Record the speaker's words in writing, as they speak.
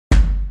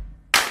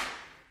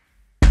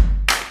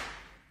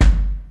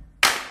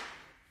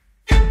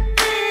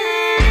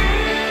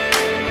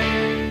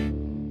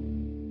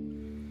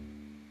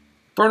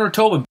Bernard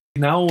Tobin,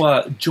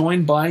 now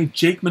joined by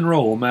Jake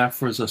Monroe,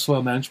 Mafra's a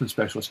soil management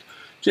specialist.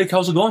 Jake,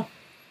 how's it going?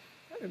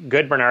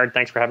 Good, Bernard.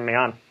 Thanks for having me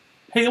on.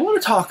 Hey, I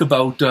want to talk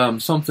about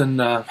something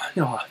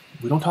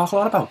we don't talk a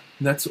lot about,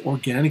 and that's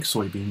organic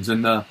soybeans.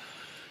 And a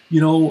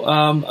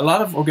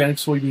lot of organic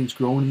soybeans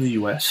grown in the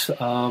U.S.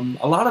 A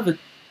lot of it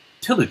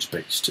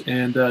tillage-based,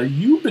 and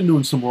you've been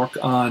doing some work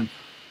on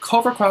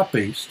cover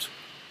crop-based,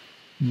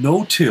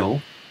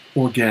 no-till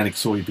organic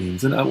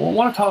soybeans. And I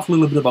want to talk a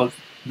little bit about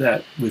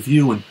that with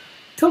you, and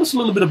tell us a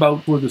little bit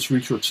about where this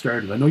research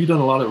started. I know you've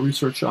done a lot of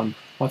research on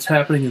what's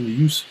happening in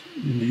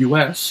the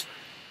U.S.,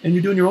 and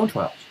you're doing your own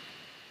trials.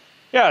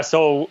 Yeah,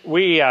 so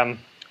we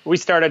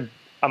started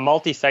a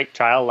multi-site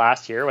trial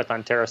last year with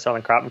Ontario Soil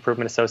and Crop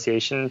Improvement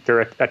Association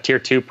through a Tier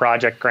 2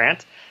 project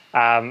grant,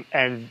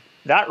 and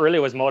that really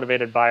was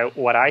motivated by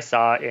what I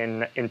saw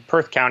in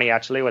Perth County,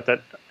 actually, with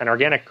an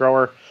organic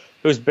grower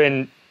who's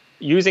been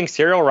using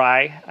cereal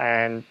rye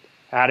and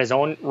had his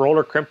own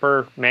roller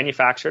crimper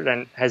manufactured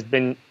and has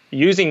been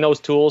using those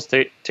tools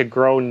to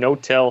grow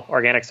no-till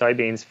organic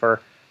soybeans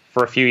for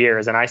a few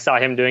years. And I saw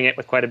him doing it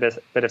with quite a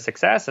bit of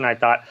success, and I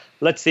thought,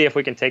 let's see if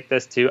we can take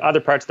this to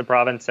other parts of the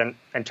province and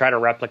try to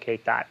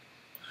replicate that.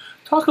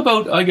 Talk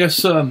about, I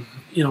guess,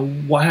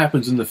 what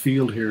happens in the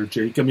field here,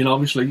 Jake. I mean,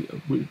 obviously,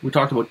 we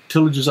talked about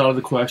tillage is out of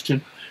the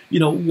question.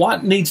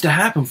 What needs to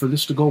happen for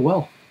this to go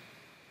well?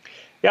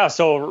 Yeah,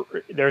 so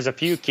there's a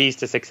few keys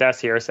to success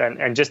here.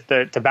 And just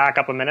to back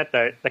up a minute,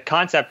 the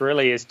concept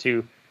really is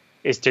to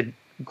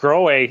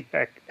grow a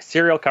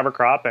cereal cover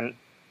crop, and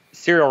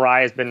cereal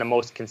rye has been the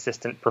most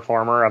consistent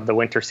performer of the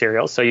winter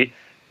cereals. So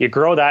you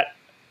grow that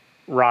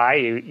rye,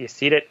 you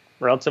seed it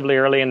relatively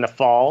early in the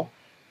fall,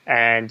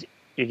 and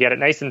you get it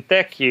nice and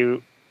thick.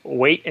 You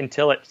wait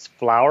until it's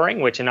flowering,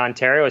 which in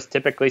Ontario is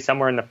typically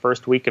somewhere in the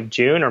first week of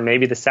June or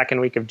maybe the second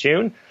week of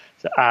June.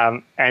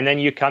 And then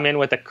you come in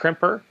with a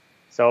crimper,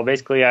 so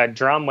basically a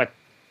drum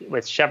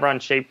with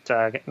chevron-shaped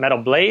metal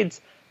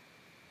blades.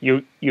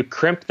 You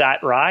crimp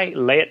that rye,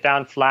 lay it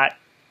down flat,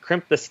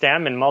 crimp the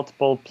stem in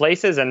multiple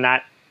places, and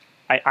that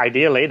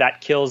ideally that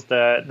kills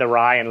the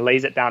rye and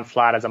lays it down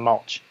flat as a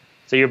mulch.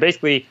 So you're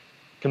basically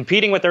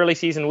competing with early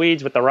season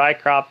weeds with the rye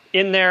crop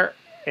in there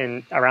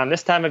in around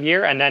this time of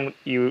year, and then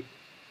you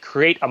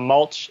create a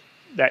mulch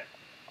that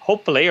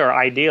hopefully or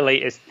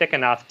ideally is thick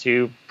enough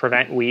to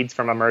prevent weeds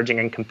from emerging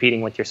and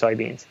competing with your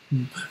soybeans.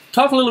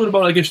 Talk a little bit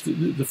about, I guess,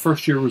 the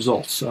first year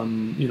results.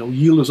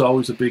 Yield is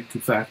always a big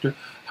factor.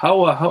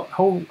 How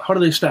do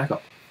they stack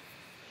up?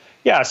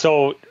 Yeah,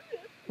 so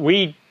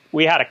we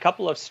had a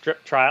couple of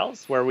strip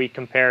trials where we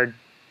compared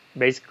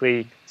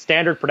basically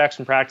standard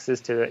production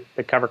practices to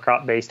the cover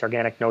crop based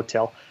organic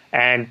no-till.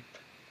 And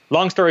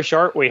long story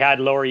short, we had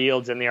lower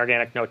yields in the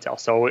organic no-till.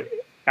 So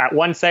at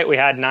one site, we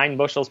had 9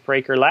 bushels per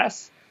acre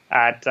less.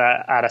 At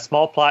a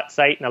small plot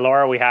site in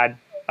Elora, we had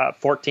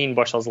 14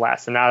 bushels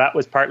less. And now that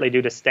was partly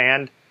due to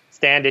stand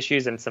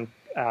issues and some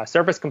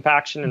surface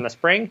compaction in the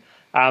spring.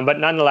 But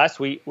nonetheless,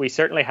 we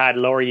certainly had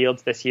lower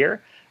yields this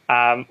year.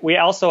 We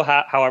also,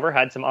 however,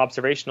 had some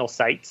observational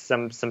sites,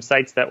 some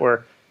sites that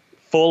were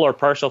full or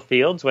partial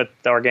fields with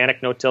the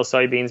organic no-till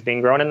soybeans being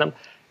grown in them.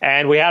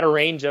 And we had a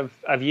range of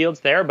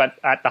yields there, but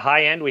at the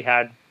high end, we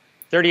had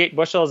 38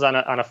 bushels on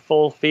a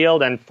full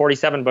field and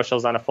 47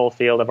 bushels on a full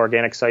field of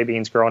organic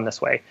soybeans grown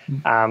this way,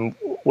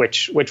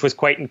 which was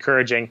quite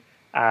encouraging.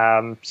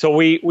 So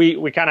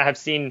we kind of have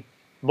seen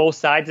both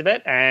sides of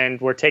it, and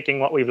we're taking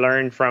what we've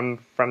learned from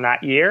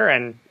that year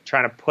and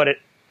trying to put it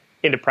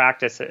into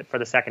practice for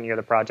the second year of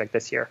the project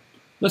this year.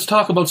 Let's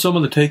talk about some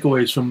of the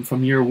takeaways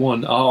from year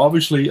one.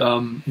 Obviously,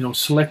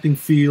 selecting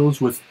fields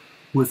with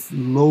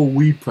low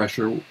weed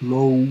pressure,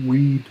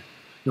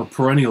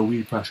 perennial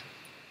weed pressure.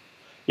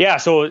 Yeah,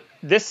 so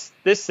this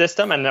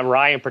system, and the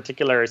rye in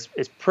particular,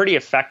 is pretty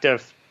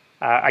effective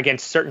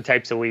against certain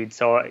types of weeds.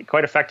 So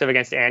quite effective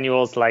against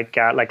annuals like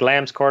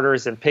lamb's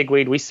quarters and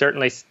pigweed. We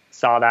certainly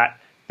saw that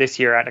this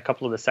year at a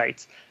couple of the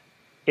sites.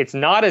 It's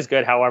not as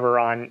good, however,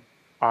 on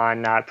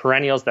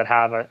perennials that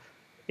have a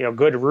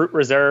good root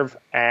reserve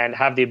and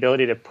have the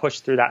ability to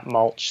push through that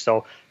mulch.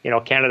 So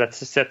Canada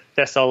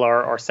thistle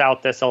or sow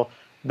thistle,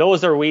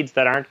 those are weeds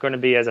that aren't going to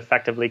be as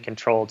effectively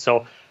controlled.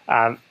 So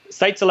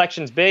site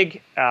selection's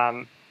big.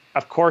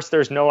 Of course,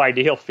 there's no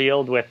ideal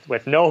field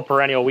with no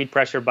perennial weed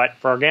pressure, but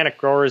for organic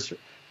growers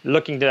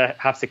looking to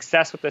have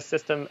success with this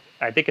system,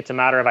 I think it's a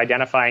matter of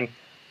identifying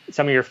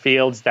some of your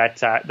fields that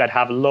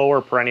have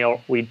lower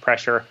perennial weed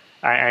pressure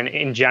and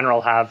in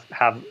general have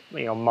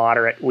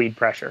moderate weed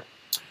pressure.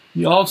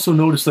 You also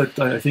notice that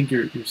I think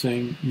you're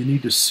saying you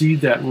need to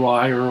seed that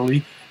rye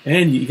early,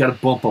 and you got to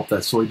bump up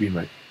that soybean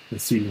rate, the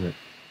seeding rate.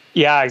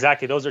 Yeah,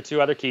 exactly. Those are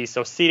two other keys.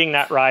 So seeding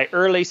that rye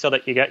early so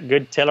that you get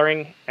good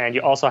tillering, and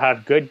you also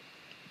have good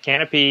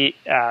canopy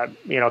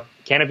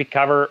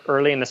cover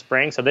early in the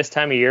spring. So this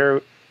time of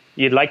year,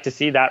 you'd like to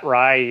see that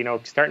rye,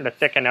 starting to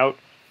thicken out,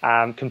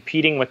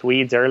 competing with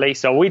weeds early.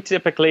 So we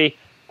typically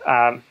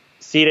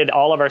seeded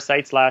all of our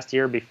sites last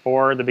year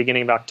before the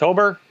beginning of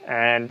October,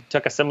 and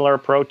took a similar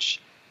approach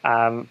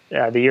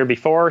the year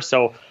before.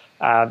 So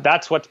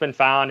That's what's been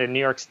found in New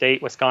York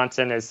State,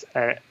 Wisconsin is,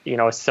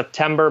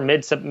 September,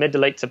 mid to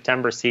late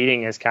September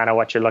seeding is kind of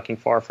what you're looking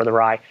for the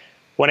rye.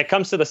 When it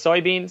comes to the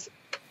soybeans,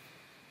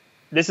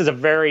 this is a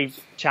very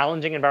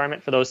challenging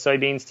environment for those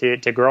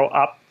soybeans to grow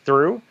up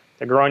through.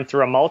 They're growing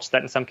through a mulch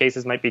that in some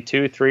cases might be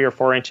 2, 3, or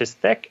 4 inches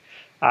thick.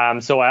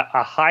 So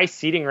a high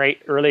seeding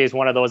rate early is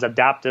one of those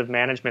adaptive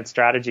management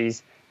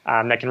strategies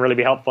that can really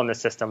be helpful in the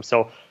system.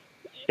 So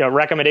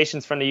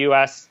recommendations from the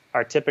U.S.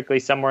 are typically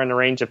somewhere in the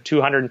range of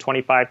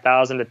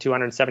 225,000 to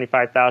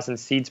 275,000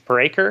 seeds per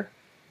acre.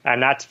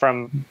 And that's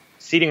from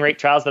seeding rate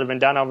trials that have been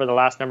done over the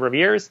last number of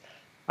years.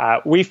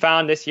 We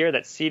found this year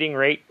that seeding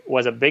rate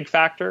was a big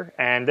factor.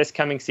 And this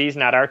coming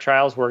season at our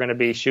trials, we're going to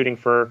be shooting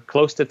for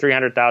close to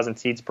 300,000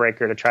 seeds per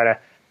acre to try to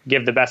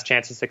give the best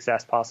chance of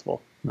success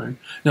possible. Right.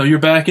 Now, you're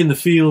back in the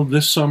field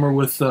this summer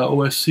with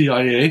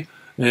OSCIA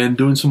and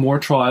doing some more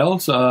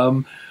trials.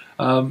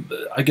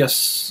 I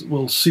guess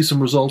we'll see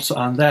some results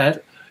on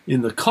that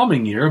in the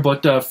coming year.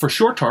 But for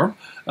short term,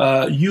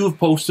 you have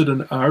posted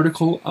an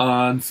article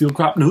on Field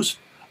Crop News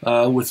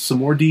with some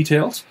more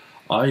details.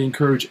 I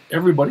encourage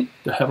everybody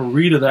to have a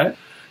read of that.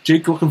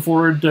 Jake, looking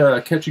forward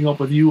to catching up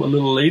with you a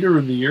little later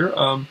in the year.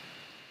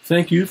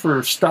 Thank you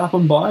for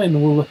stopping by,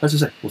 and we'll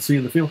see you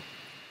in the field.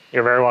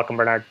 You're very welcome,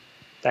 Bernard.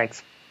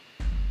 Thanks.